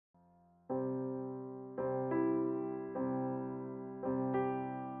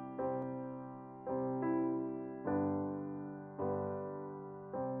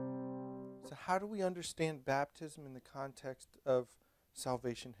So how do we understand baptism in the context of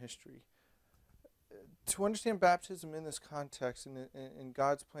salvation history? To understand baptism in this context, in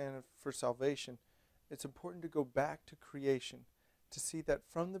God's plan for salvation, it's important to go back to creation, to see that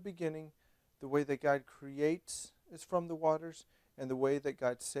from the beginning, the way that God creates is from the waters, and the way that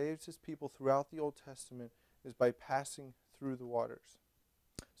God saves his people throughout the Old Testament is by passing through the waters.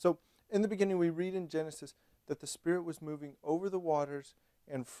 So, in the beginning, we read in Genesis that the Spirit was moving over the waters,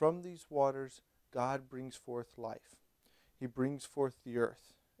 and from these waters, God brings forth life. He brings forth the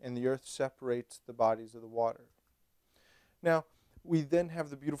earth, and the earth separates the bodies of the water. Now, we then have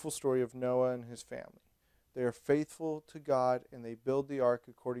the beautiful story of Noah and his family. They are faithful to God, and they build the ark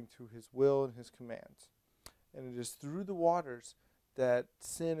according to his will and his commands. And it is through the waters that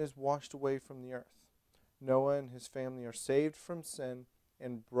sin is washed away from the earth. Noah and his family are saved from sin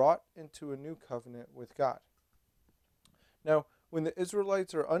and brought into a new covenant with God. Now, when the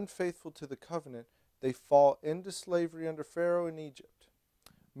Israelites are unfaithful to the covenant, they fall into slavery under Pharaoh in Egypt.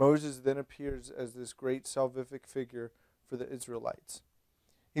 Moses then appears as this great salvific figure for the Israelites.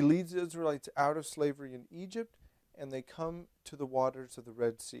 He leads the Israelites out of slavery in Egypt, and they come to the waters of the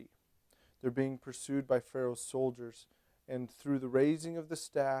Red Sea. They're being pursued by Pharaoh's soldiers, and through the raising of the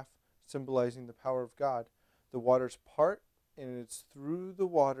staff, symbolizing the power of God, the waters part, and it's through the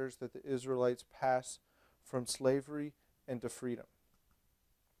waters that the Israelites pass from slavery into freedom.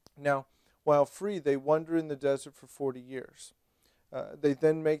 Now, while free, they wander in the desert for 40 years. They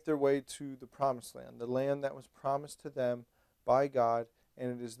then make their way to the Promised Land, the land that was promised to them by God,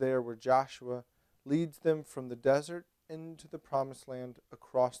 and it is there where Joshua leads them from the desert into the Promised Land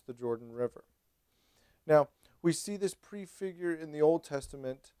across the Jordan River. Now, we see this prefigure in the Old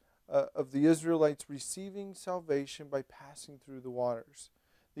Testament of the Israelites receiving salvation by passing through the waters.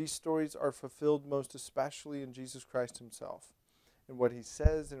 These stories are fulfilled most especially in Jesus Christ himself. In what he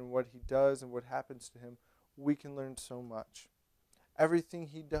says and what he does and what happens to him, we can learn so much. Everything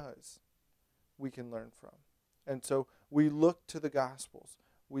he does, we can learn from. And so we look to the Gospels.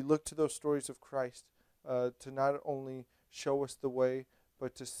 We look to those stories of Christ to not only show us the way,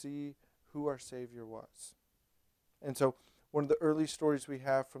 but to see who our Savior was. And so one of the early stories we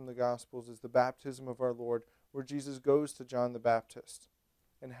have from the Gospels is the baptism of our Lord, where Jesus goes to John the Baptist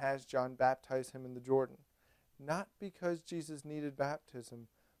and has John baptize him in the Jordan. Not because Jesus needed baptism,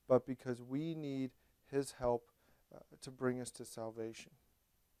 but because we need his help to bring us to salvation.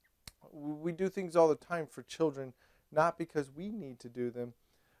 We do things all the time for children, not because we need to do them,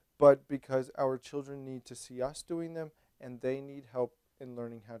 but because our children need to see us doing them, and they need help in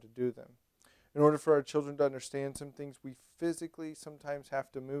learning how to do them. In order for our children to understand some things, we physically sometimes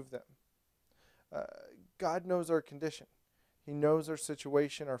have to move them. God knows our condition. He knows our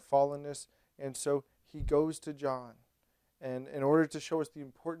situation, our fallenness, and so he goes to John. And in order to show us the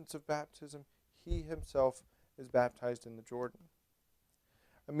importance of baptism, he himself is baptized in the Jordan.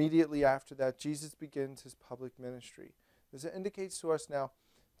 Immediately after that, Jesus begins his public ministry. This indicates to us now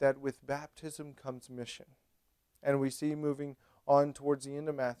that with baptism comes mission. And we see moving on towards the end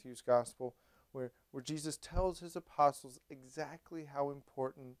of Matthew's gospel, where Jesus tells his apostles exactly how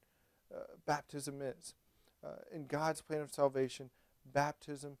important baptism is. In God's plan of salvation,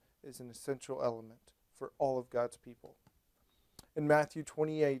 baptism is an essential element for all of God's people. In Matthew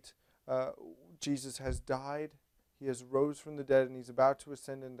 28, Jesus has died, he has rose from the dead, and he's about to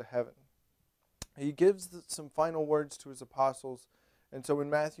ascend into heaven. He gives some final words to his apostles, and so in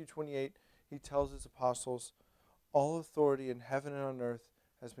Matthew 28, he tells his apostles, "All authority in heaven and on earth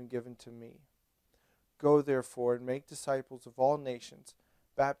has been given to me. Go therefore and make disciples of all nations,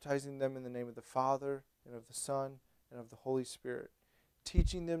 baptizing them in the name of the Father, and of the Son, and of the Holy Spirit,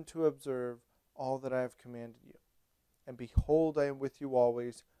 teaching them to observe all that I have commanded you. And behold, I am with you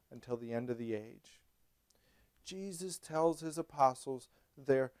always until the end of the age." Jesus tells his apostles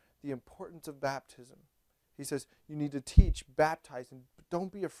there the importance of baptism. He says, you need to teach, baptize, and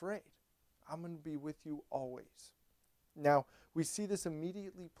don't be afraid. I'm going to be with you always. Now, we see this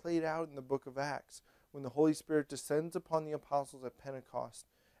immediately played out in the book of Acts, when the Holy Spirit descends upon the apostles at Pentecost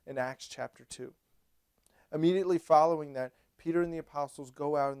in Acts chapter 2. Immediately following that, Peter and the apostles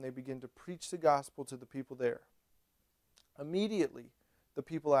go out and they begin to preach the gospel to the people there. Immediately, the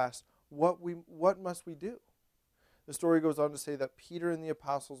people ask, what must we do? The story goes on to say that Peter and the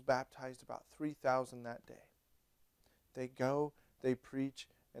apostles baptized about 3,000 that day. They go, they preach,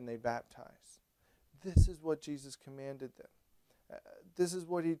 and they baptize. This is what Jesus commanded them. This is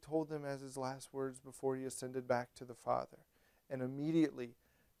what he told them as his last words before he ascended back to the Father. And immediately,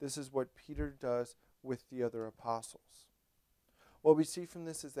 this is what Peter does with the other apostles. What we see from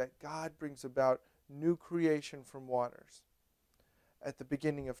this is that God brings about new creation from waters. At the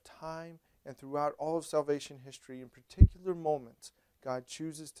beginning of time, and throughout all of salvation history, in particular moments, God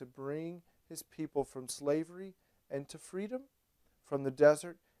chooses to bring his people from slavery into freedom, from the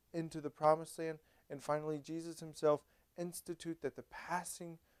desert into the promised land, and finally Jesus himself institute that the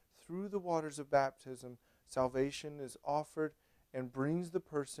passing through the waters of baptism, salvation is offered and brings the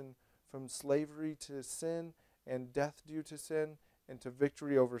person from slavery to sin and death due to sin into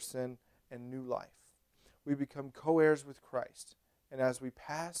victory over sin and new life. We become co-heirs with Christ, and as we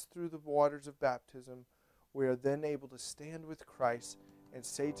pass through the waters of baptism, we are then able to stand with Christ and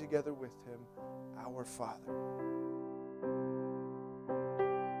say together with him, Our Father.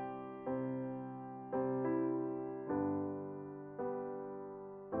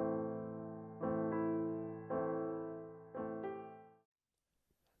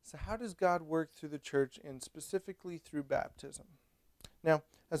 So how does God work through the church and specifically through baptism? Now,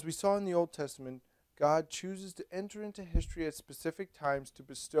 as we saw in the Old Testament, God chooses to enter into history at specific times to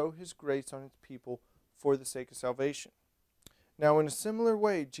bestow his grace on his people for the sake of salvation. Now, in a similar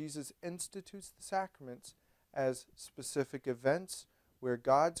way, Jesus institutes the sacraments as specific events where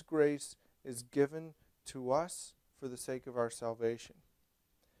God's grace is given to us for the sake of our salvation.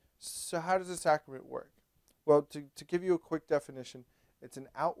 So how does the sacrament work? Well, to give you a quick definition, it's an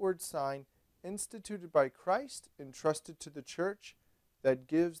outward sign instituted by Christ, entrusted to the church, that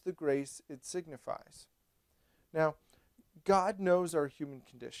gives the grace it signifies. Now, God knows our human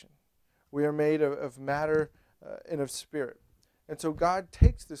condition. We are made of matter and of spirit. And so God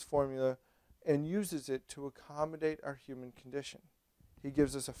takes this formula and uses it to accommodate our human condition. He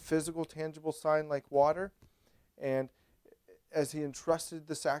gives us a physical, tangible sign like water, and as he entrusted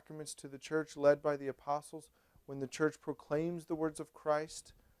the sacraments to the church led by the apostles, when the church proclaims the words of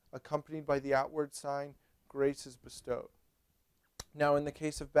Christ, accompanied by the outward sign, grace is bestowed. Now, in the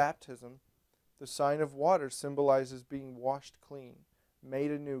case of baptism, the sign of water symbolizes being washed clean,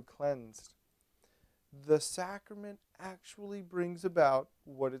 made anew, cleansed. The sacrament actually brings about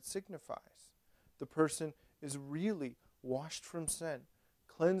what it signifies. The person is really washed from sin,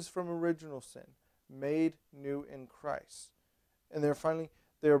 cleansed from original sin, made new in Christ. And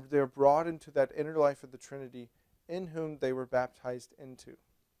they're brought into that inner life of the Trinity in whom they were baptized into.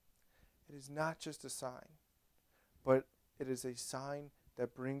 It is not just a sign, but it is a sign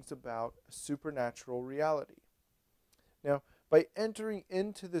that brings about a supernatural reality. Now, by entering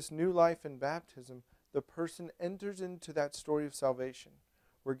into this new life in baptism, the person enters into that story of salvation,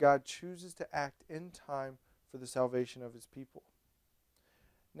 where God chooses to act in time for the salvation of his people.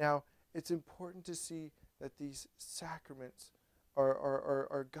 Now, it's important to see that these sacraments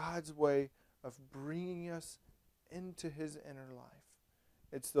are God's way of bringing us into his inner life.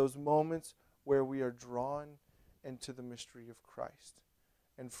 It's those moments where we are drawn into the mystery of Christ.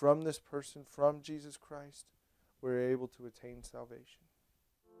 And from this person, from Jesus Christ, we're able to attain salvation.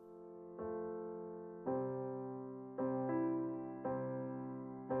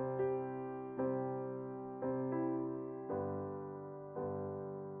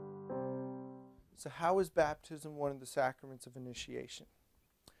 So how is baptism one of the sacraments of initiation?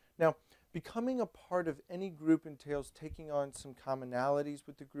 Now, becoming a part of any group entails taking on some commonalities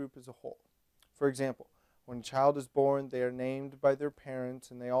with the group as a whole. For example, when a child is born, they are named by their parents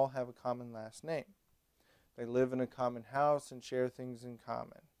and they all have a common last name. They live in a common house and share things in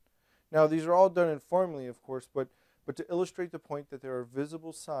common. Now, these are all done informally, of course, but to illustrate the point that there are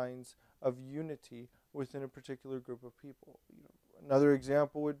visible signs of unity within a particular group of people. Another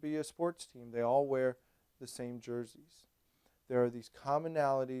example would be a sports team. They all wear the same jerseys. There are these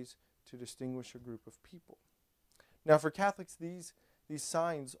commonalities to distinguish a group of people. Now, for Catholics, these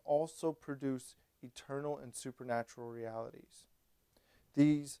signs also produce eternal and supernatural realities.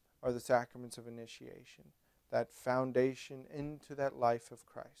 These are the sacraments of initiation, that foundation into that life of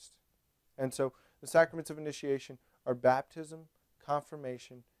Christ. And so the sacraments of initiation are baptism,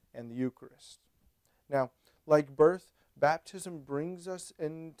 confirmation, and the Eucharist. Now, like birth, baptism brings us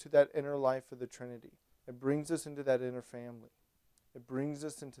into that inner life of the Trinity. It brings us into that inner family. It brings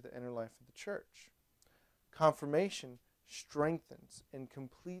us into the inner life of the church. Confirmation strengthens and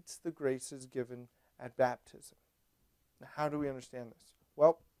completes the graces given at baptism. Now, how do we understand this?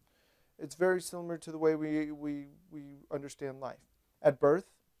 Well, it's very similar to the way we understand life. At birth,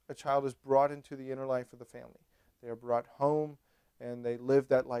 a child is brought into the inner life of the family. They are brought home and they live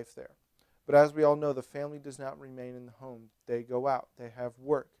that life there. But as we all know, the family does not remain in the home. They go out. They have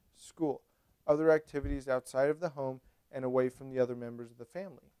work, school, other activities outside of the home and away from the other members of the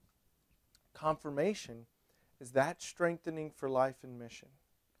family. Confirmation is that strengthening for life and mission.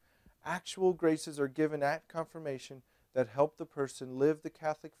 Actual graces are given at confirmation that help the person live the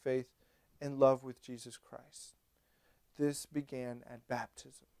Catholic faith in love with Jesus Christ. This began at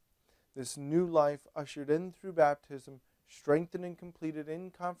baptism. This new life ushered in through baptism, strengthened and completed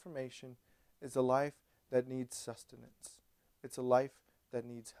in confirmation, is a life that needs sustenance. It's a life that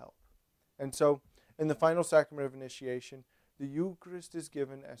needs help. And so, in the final sacrament of initiation, the Eucharist is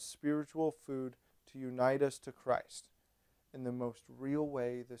given as spiritual food to unite us to Christ in the most real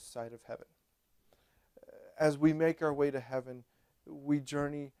way this side of heaven. As we make our way to heaven, we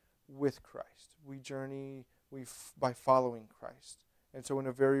journey with Christ. We journey by following Christ. And so in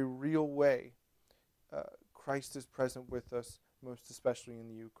a very real way, Christ is present with us, most especially in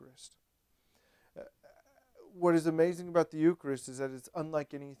the Eucharist. What is amazing about the Eucharist is that it's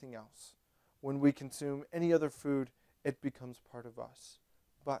unlike anything else. When we consume any other food, it becomes part of us.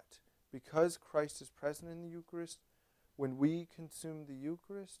 But because Christ is present in the Eucharist, when we consume the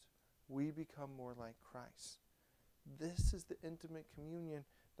Eucharist, we become more like Christ. This is the intimate communion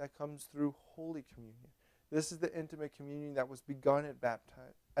that comes through Holy Communion. This is the intimate communion that was begun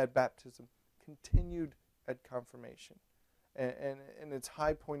at baptism, continued at confirmation. And its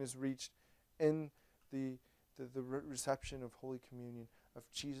high point is reached in the reception of Holy Communion of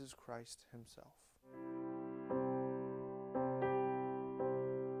Jesus Christ himself.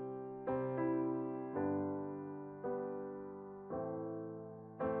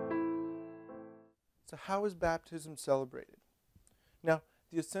 So how is baptism celebrated? Now,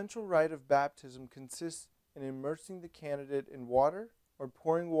 the essential rite of baptism consists in immersing the candidate in water or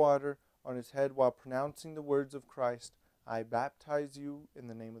pouring water on his head while pronouncing the words of Christ, "I baptize you in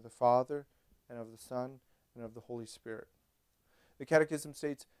the name of the Father, and of the Son, and of the Holy Spirit." The Catechism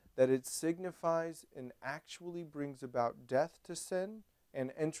states that it signifies and actually brings about death to sin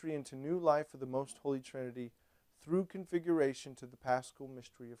and entry into new life of the Most Holy Trinity through configuration to the Paschal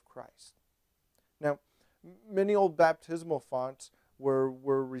mystery of Christ. Now, many old baptismal fonts were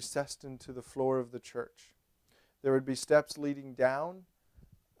recessed into the floor of the church. There would be steps leading down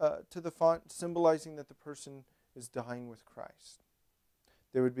to the font, symbolizing that the person is dying with Christ.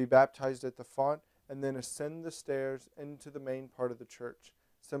 They would be baptized at the font and then ascend the stairs into the main part of the church,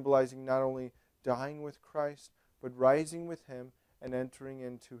 symbolizing not only dying with Christ, but rising with him and entering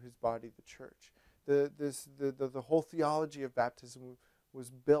into his body, the church. The whole theology of baptism was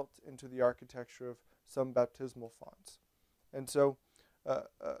built into the architecture of some baptismal fonts. And so,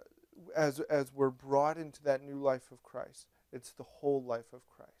 as we're brought into that new life of Christ, it's the whole life of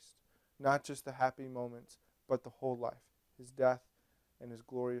Christ. Not just the happy moments, but the whole life, his death and his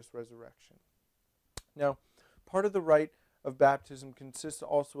glorious resurrection. Now, part of the rite of baptism consists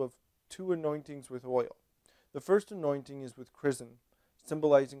also of 2 anointings with oil. The first anointing is with chrism,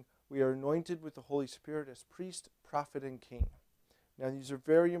 symbolizing we are anointed with the Holy Spirit as priest, prophet, and king. Now, these are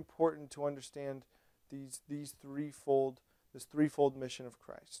very important to understand this threefold mission of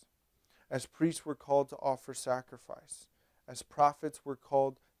Christ. As priests, we're called to offer sacrifice. As prophets, we're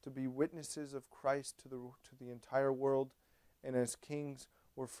called to be witnesses of Christ to the entire world. And as kings,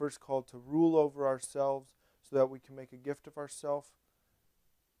 we're first called to rule over ourselves so that we can make a gift of ourselves,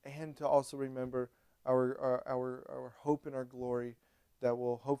 and to also remember our hope and our glory that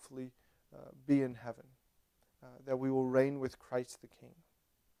will hopefully be in heaven, that we will reign with Christ the King.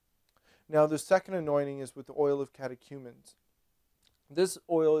 Now, the second anointing is with the oil of catechumens. This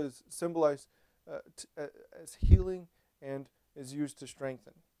oil is symbolized as healing and is used to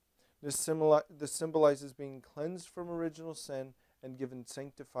strengthen. This symbolizes being cleansed from original sin and given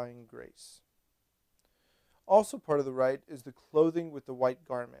sanctifying grace. Also part of the rite is the clothing with the white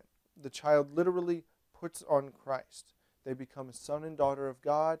garment. The child literally puts on Christ. They become a son and daughter of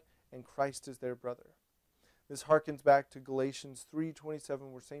God, and Christ is their brother. This harkens back to Galatians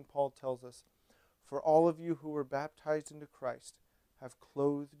 3:27, where St. Paul tells us, "For all of you who were baptized into Christ have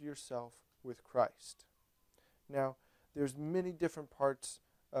clothed yourself with Christ." Now, there's many different parts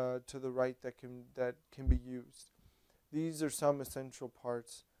to the rite that can be used. These are some essential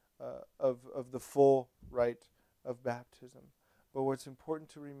parts of the full rite of baptism. But what's important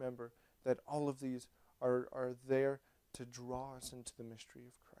to remember that all of these are there to draw us into the mystery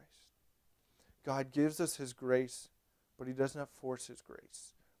of Christ. God gives us his grace, but he does not force his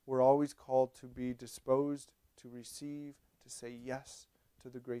grace. We're always called to be disposed to receive, to say yes to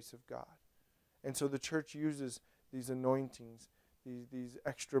the grace of God. And so the church uses these anointings, these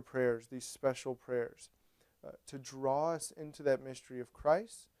extra prayers, these special prayers, to draw us into that mystery of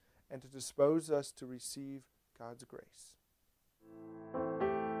Christ and to dispose us to receive God's grace.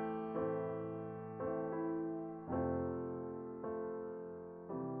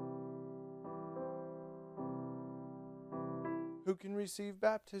 Who can receive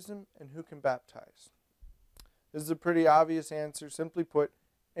baptism and who can baptize? This is a pretty obvious answer. Simply put,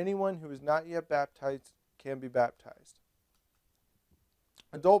 anyone who is not yet baptized can be baptized.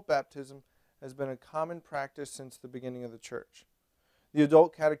 Adult baptism has been a common practice since the beginning of the church. The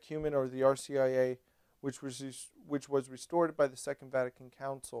adult catechumen, or the RCIA, which was restored by the Second Vatican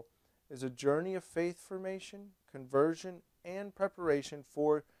Council, is a journey of faith formation, conversion, and preparation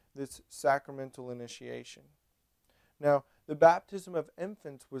for this sacramental initiation. Now, the baptism of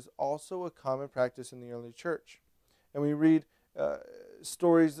infants was also a common practice in the early church. And we read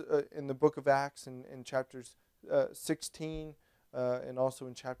stories in the book of Acts in chapters 16 and also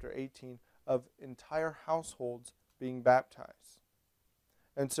in chapter 18 of entire households being baptized.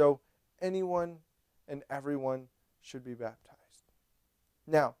 And so anyone and everyone should be baptized.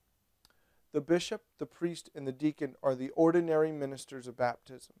 Now, the bishop, the priest, and the deacon are the ordinary ministers of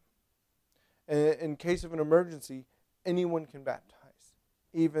baptism. And in case of an emergency, anyone can baptize.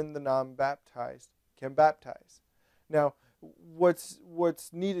 Even the non-baptized can baptize. Now, what's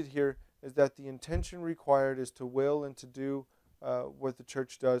needed here is that the intention required is to will and to do what the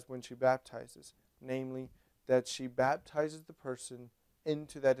church does when she baptizes, namely that she baptizes the person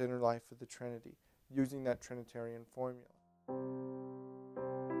into that inner life of the Trinity, using that Trinitarian formula.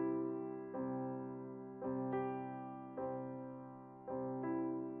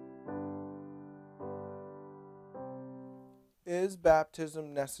 Is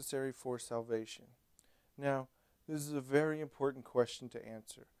baptism necessary for salvation? Now, this is a very important question to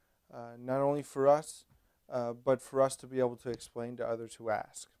answer, not only for us, but for us to be able to explain to others who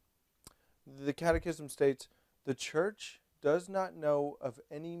ask. The Catechism states, "The Church does not know of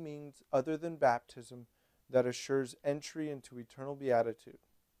any means other than baptism that assures entry into eternal beatitude.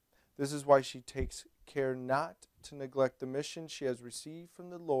 This is why she takes care not to neglect the mission she has received from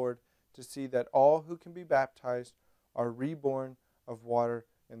the Lord to see that all who can be baptized are reborn of water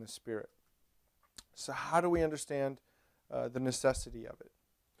and the Spirit." So how do we understand the necessity of it?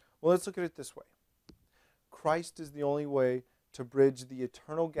 Well, let's look at it this way. Christ is the only way to bridge the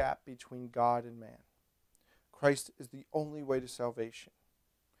eternal gap between God and man. Christ is the only way to salvation.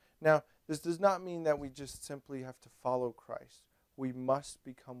 Now, this does not mean that we just simply have to follow Christ. We must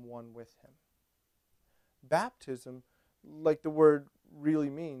become one with him. Baptism, like the word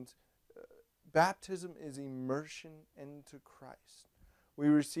really means, baptism is immersion into Christ. We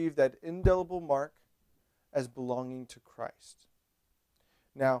receive that indelible mark as belonging to Christ.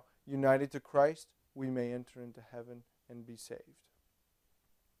 Now, united to Christ, we may enter into heaven and be saved.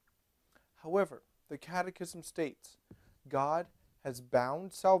 However, the Catechism states, God has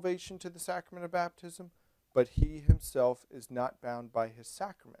bound salvation to the sacrament of baptism, but he himself is not bound by his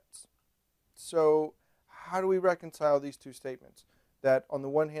sacraments. So, how do we reconcile these two statements? That on the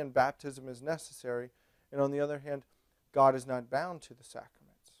one hand, baptism is necessary, and on the other hand, God is not bound to the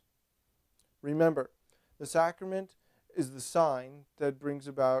sacraments. Remember, the sacrament is the sign that brings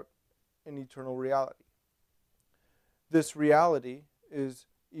about an eternal reality. This reality is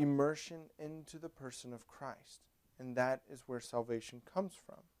immersion into the person of Christ, and that is where salvation comes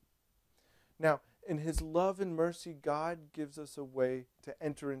from. Now, in his love and mercy, God gives us a way to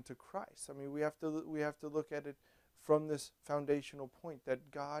enter into Christ. I mean, we have to look at it from this foundational point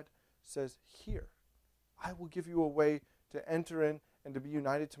that God says, here, I will give you a way to enter in and to be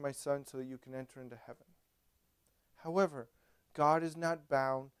united to my Son so that you can enter into heaven. However, God is not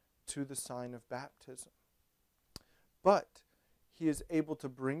bound to the sign of baptism. But he is able to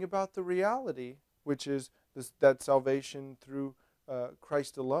bring about the reality, which is that salvation through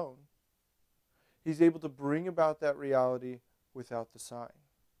Christ alone. He's able to bring about that reality without the sign.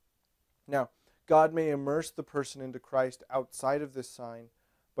 Now, God may immerse the person into Christ outside of this sign,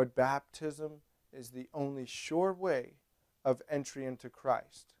 but baptism is the only sure way of entry into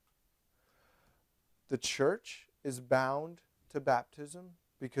Christ. The church is bound to baptism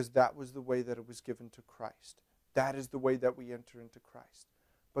because that was the way that it was given to Christ. That is the way that we enter into Christ.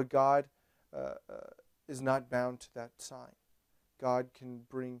 But God is not bound to that sign. God can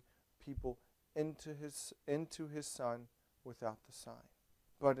bring people into his Son without the sign.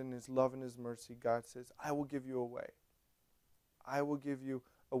 But in his love and his mercy, God says, I will give you a way. I will give you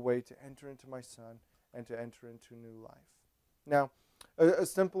a way to enter into my Son and to enter into new life. Now, a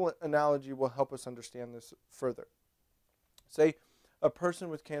simple analogy will help us understand this further. Say a person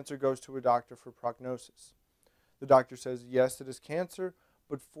with cancer goes to a doctor for prognosis. The doctor says, yes, it is cancer,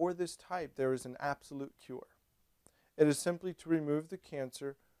 but for this type there is an absolute cure. It is simply to remove the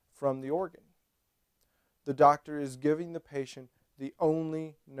cancer from the organ. The doctor is giving the patient the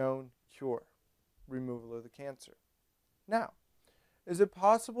only known cure, removal of the cancer. Now, is it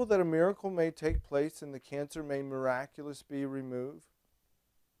possible that a miracle may take place and the cancer may miraculously be removed?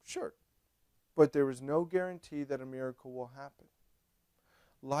 Sure, but there is no guarantee that a miracle will happen.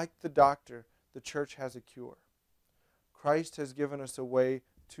 Like the doctor, the church has a cure. Christ has given us a way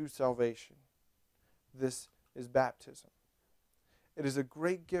to salvation. This is baptism. It is a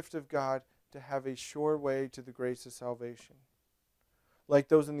great gift of God to have a sure way to the grace of salvation. Like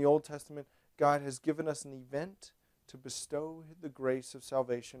those in the Old Testament, God has given us an event to bestow the grace of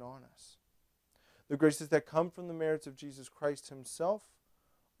salvation on us. The graces that come from the merits of Jesus Christ himself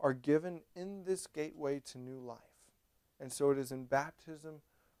are given in this gateway to new life. And so it is in baptism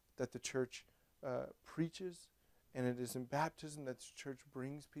that the church preaches, and it is in baptism that the church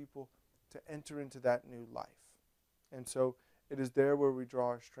brings people to enter into that new life. And so it is there where we draw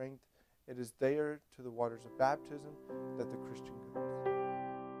our strength. It is there to the waters of baptism that the Christian goes.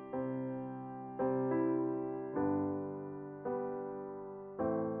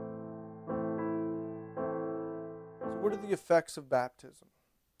 So what are the effects of baptism?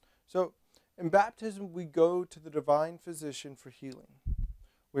 So in baptism, we go to the divine physician for healing.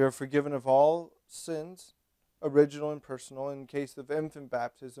 We are forgiven of all sins, original and personal. In case of infant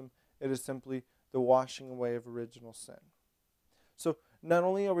baptism, it is simply the washing away of original sin. So not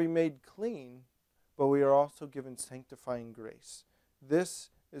only are we made clean, but we are also given sanctifying grace.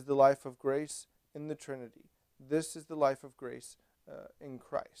 This is the life of grace in the Trinity. This is the life of grace in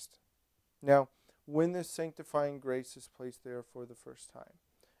Christ. Now, when this sanctifying grace is placed there for the first time,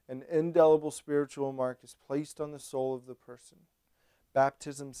 an indelible spiritual mark is placed on the soul of the person.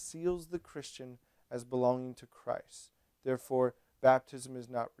 Baptism seals the Christian as belonging to Christ. Therefore, baptism is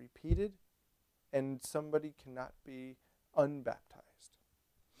not repeated, and somebody cannot be unbaptized.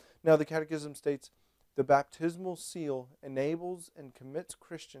 Now, the Catechism states, the baptismal seal enables and commits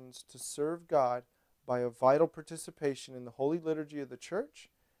Christians to serve God by a vital participation in the holy liturgy of the Church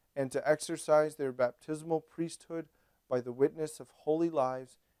and to exercise their baptismal priesthood by the witness of holy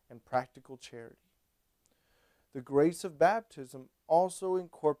lives and practical charity. The grace of baptism also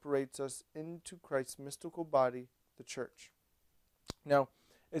incorporates us into Christ's mystical body, the Church. Now,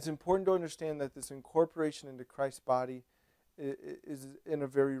 it's important to understand that this incorporation into Christ's body is in a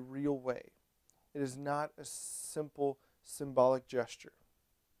very real way. It is not a simple symbolic gesture.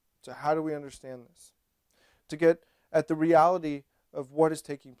 So how do we understand this? To get at the reality of what is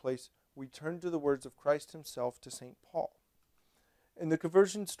taking place, we turn to the words of Christ himself to St. Paul. In the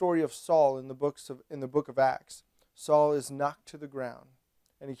conversion story of Saul in the book of Acts, Saul is knocked to the ground,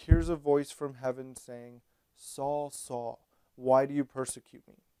 and he hears a voice from heaven saying, Saul, Saul, why do you persecute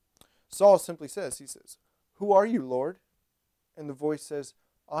me? Saul simply says, who are you, Lord? And the voice says,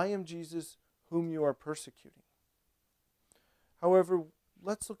 I am Jesus, whom you are persecuting. However,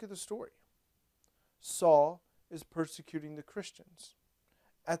 let's look at the story. Saul is persecuting the Christians.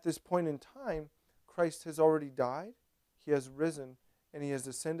 At this point in time, Christ has already died, he has risen, and he has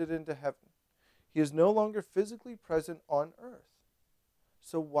ascended into heaven. He is no longer physically present on earth.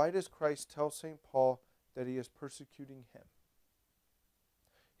 So why does Christ tell St. Paul that he is persecuting him?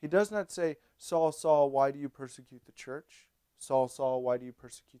 He does not say, Saul, Saul, why do you persecute the church? Saul, Saul, why do you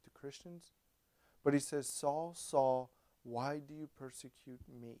persecute the Christians? But he says, Saul, Saul, why do you persecute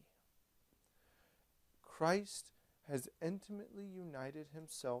me? Christ has intimately united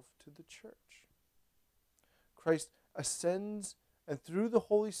himself to the church. Christ ascends and through the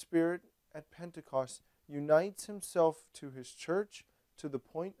Holy Spirit at Pentecost unites himself to his church to the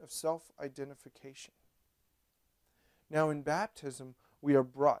point of self-identification. Now in baptism, we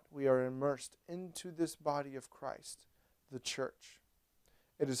are immersed into this body of Christ, the church.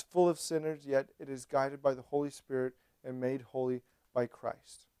 It is full of sinners, yet it is guided by the Holy Spirit and made holy by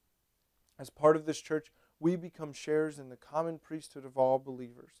Christ. As part of this church, we become sharers in the common priesthood of all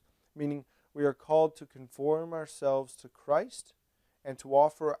believers, meaning we are called to conform ourselves to Christ and to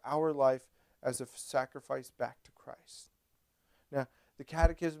offer our life as a sacrifice back to Christ. Now, the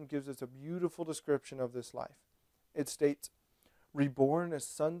Catechism gives us a beautiful description of this life. It states, reborn as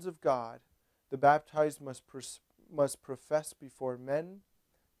sons of God, the baptized must profess before men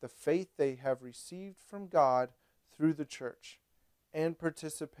the faith they have received from God through the church and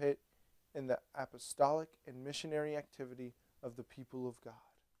participate in the apostolic and missionary activity of the people of God.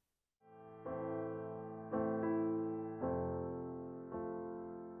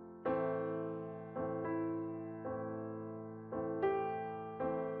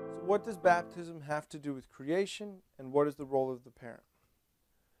 So what does baptism have to do with creation, and what is the role of the parent?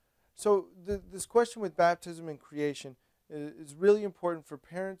 So this question with baptism and creation is really important for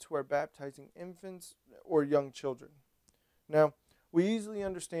parents who are baptizing infants or young children. Now, we easily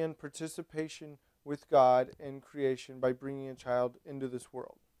understand participation with God in creation by bringing a child into this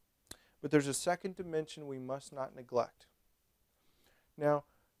world. But there's a second dimension we must not neglect. Now,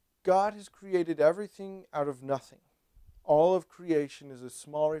 God has created everything out of nothing. All of creation is a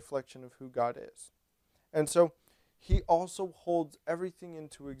small reflection of who God is. And so, He also holds everything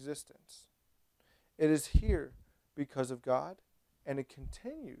into existence. It is here because of God, and it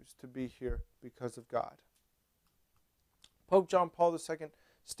continues to be here because of God. Pope John Paul II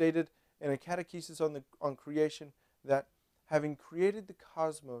stated in a catechesis on creation that having created the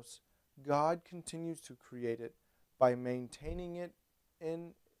cosmos, God continues to create it by maintaining it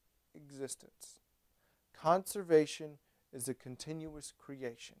in existence. Conservation is a continuous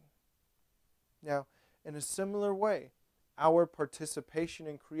creation. Now, in a similar way, our participation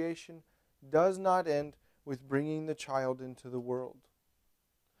in creation does not end with bringing the child into the world.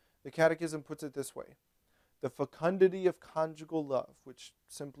 The Catechism puts it this way: the fecundity of conjugal love, which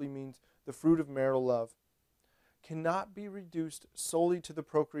simply means the fruit of marital love, cannot be reduced solely to the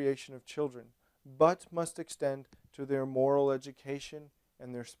procreation of children, but must extend to their moral education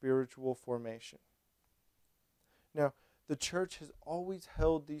and their spiritual formation. Now, the Church has always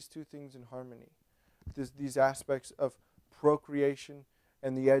held these two things in harmony, these aspects of procreation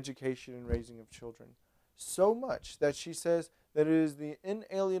and the education and raising of children, so much that she says that it is the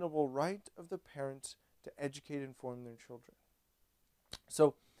inalienable right of the parents to educate and form their children.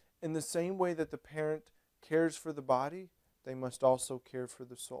 So, in the same way that the parent cares for the body, they must also care for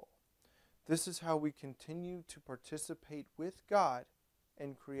the soul. This is how we continue to participate with God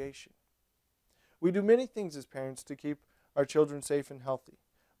in creation. We do many things as parents to keep our children safe and healthy.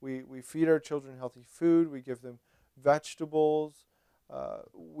 We feed our children healthy food. We give them vegetables.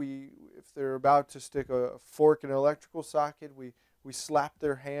 If they're about to stick a fork in an electrical socket, we slap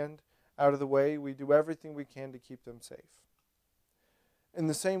their hand out of the way. We do everything we can to keep them safe. In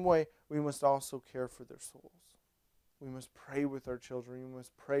the same way, we must also care for their souls. We must pray with our children. We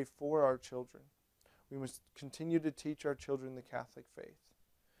must pray for our children. We must continue to teach our children the Catholic faith.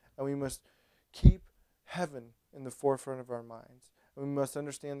 And we must keep heaven in the forefront of our minds. And we must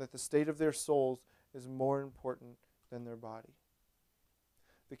understand that the state of their souls is more important than their body.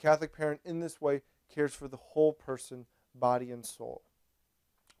 The Catholic parent in this way cares for the whole person, body and soul.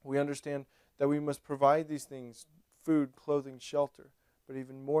 We understand that we must provide these things: food, clothing, shelter. But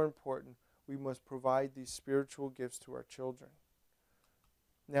even more important, we must provide these spiritual gifts to our children.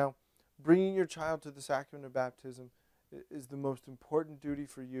 Now, bringing your child to the sacrament of baptism is the most important duty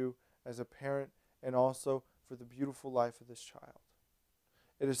for you as a parent, and also for the beautiful life of this child.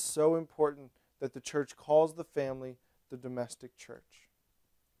 It is so important that the Church calls the family the domestic church.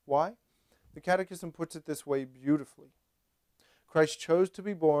 Why? The Catechism puts it this way beautifully: Christ chose to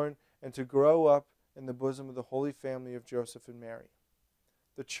be born and to grow up in the bosom of the holy family of Joseph and Mary.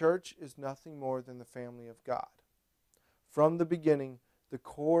 The Church is nothing more than the family of God. From the beginning, the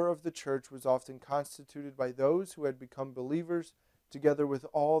core of the Church was often constituted by those who had become believers, together with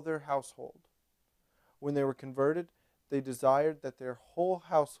all their household. When they were converted, they desired that their whole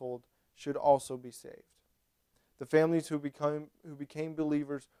household should also be saved. The families who became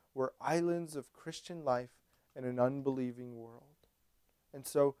believers were islands of Christian life in an unbelieving world. And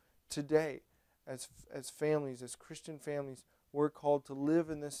so today, as families, as Christian families, we're called to live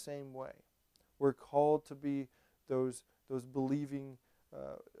in this same way. We're called to be those believing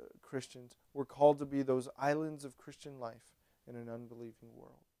Christians. We're called to be those islands of Christian life in an unbelieving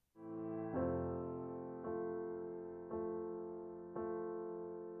world.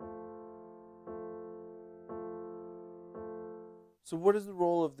 So what is the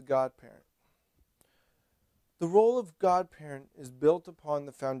role of the godparent? The role of godparent is built upon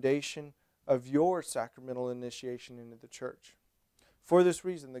the foundation of your sacramental initiation into the Church. For this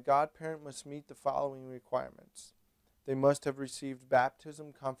reason, the godparent must meet the following requirements. They must have received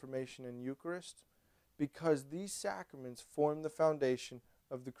baptism, confirmation, and Eucharist, because these sacraments form the foundation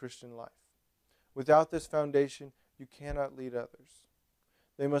of the Christian life. Without this foundation, you cannot lead others.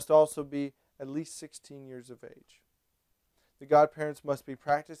 They must also be at least 16 years of age. The godparents must be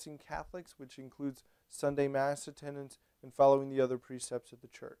practicing Catholics, which includes Sunday Mass attendance and following the other precepts of the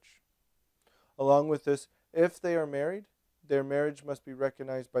Church. Along with this, if they are married, their marriage must be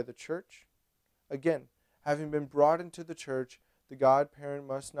recognized by the Church. Again, having been brought into the Church, the godparent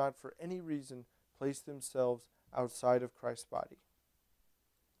must not for any reason place themselves outside of Christ's body.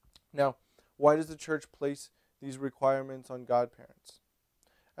 Now, why does the Church place these requirements on godparents?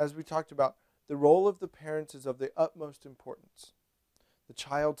 As we talked about, the role of the parents is of the utmost importance. The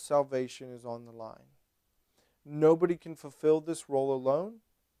child's salvation is on the line. Nobody can fulfill this role alone,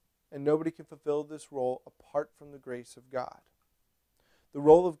 and nobody can fulfill this role apart from the grace of God. The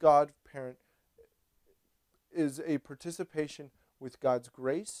role of godparent is a participation with God's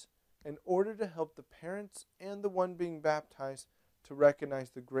grace in order to help the parents and the one being baptized to recognize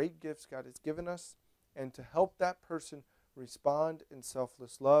the great gifts God has given us and to help that person respond in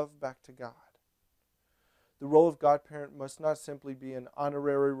selfless love back to God. the role of godparent must not simply be an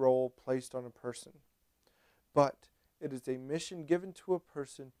honorary role placed on a person, but it is a mission given to a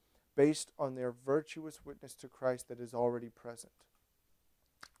person based on their virtuous witness to Christ that is already present.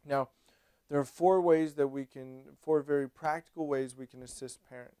 Now, there are four very practical ways we can assist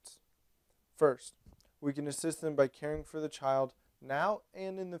parents. First, we can assist them by caring for the child now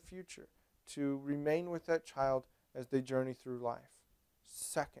and in the future to remain with that child as they journey through life.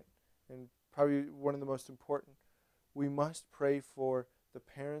 Second, and probably one of the most important, we must pray for the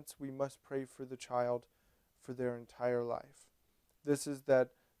parents, we must pray for the child for their entire life. This is that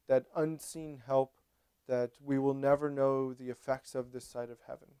unseen help that we will never know the effects of this side of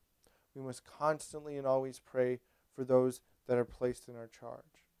heaven. We must constantly and always pray for those that are placed in our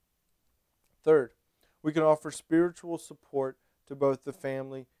charge. Third, we can offer spiritual support to both the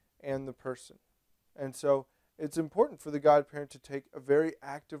family and the person. And so it's important for the godparent to take a very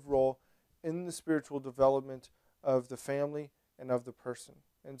active role in the spiritual development of the family and of the person.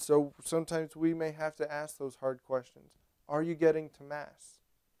 And so sometimes we may have to ask those hard questions. Are you getting to Mass?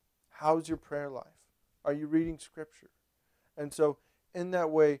 How's your prayer life? Are you reading Scripture? And so in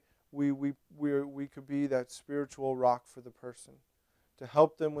that way, we could be that spiritual rock for the person, to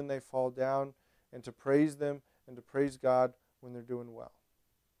help them when they fall down, and to praise them and to praise God when they're doing well.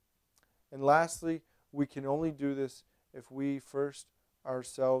 And lastly, we can only do this if we first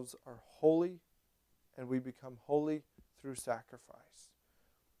ourselves are holy, and we become holy through sacrifice.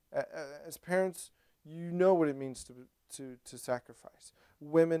 As parents, you know what it means to sacrifice.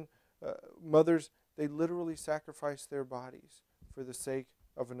 Women, mothers, they literally sacrifice their bodies for the sake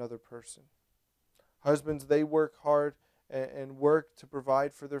of another person. Husbands, they work hard and work to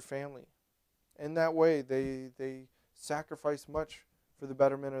provide for their family. In that way, they sacrifice much for the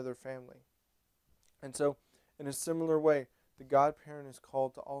betterment of their family. And so, in a similar way, the godparent is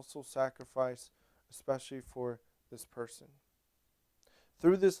called to also sacrifice, especially for this person.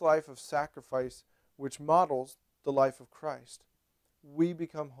 Through this life of sacrifice, which models the life of Christ, we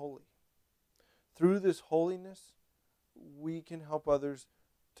become holy. Through this holiness, we can help others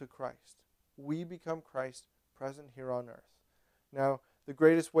to Christ. We become Christ present here on earth. Now, the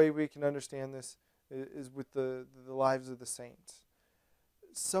greatest way we can understand this is with the lives of the saints.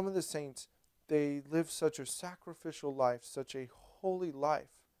 Some of the saints, they lived such a sacrificial life, such a holy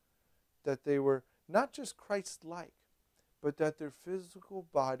life, that they were not just Christ-like, but that their physical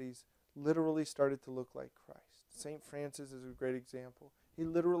bodies literally started to look like Christ. St. Francis is a great example. He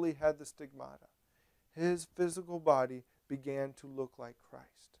literally had the stigmata. His physical body began to look like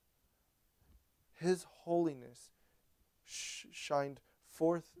Christ. His holiness shined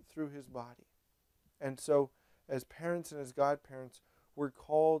forth through his body. And so, as parents and as godparents, we're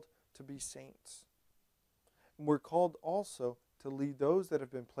called to be saints. And we're called also to lead those that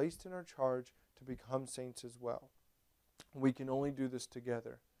have been placed in our charge to become saints as well. We can only do this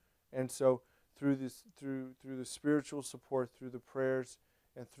together. And so, through the spiritual support, through the prayers,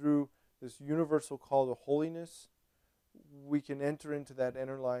 and through this universal call to holiness, we can enter into that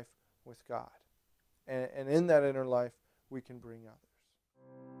inner life with God. And in that inner life, we can bring others.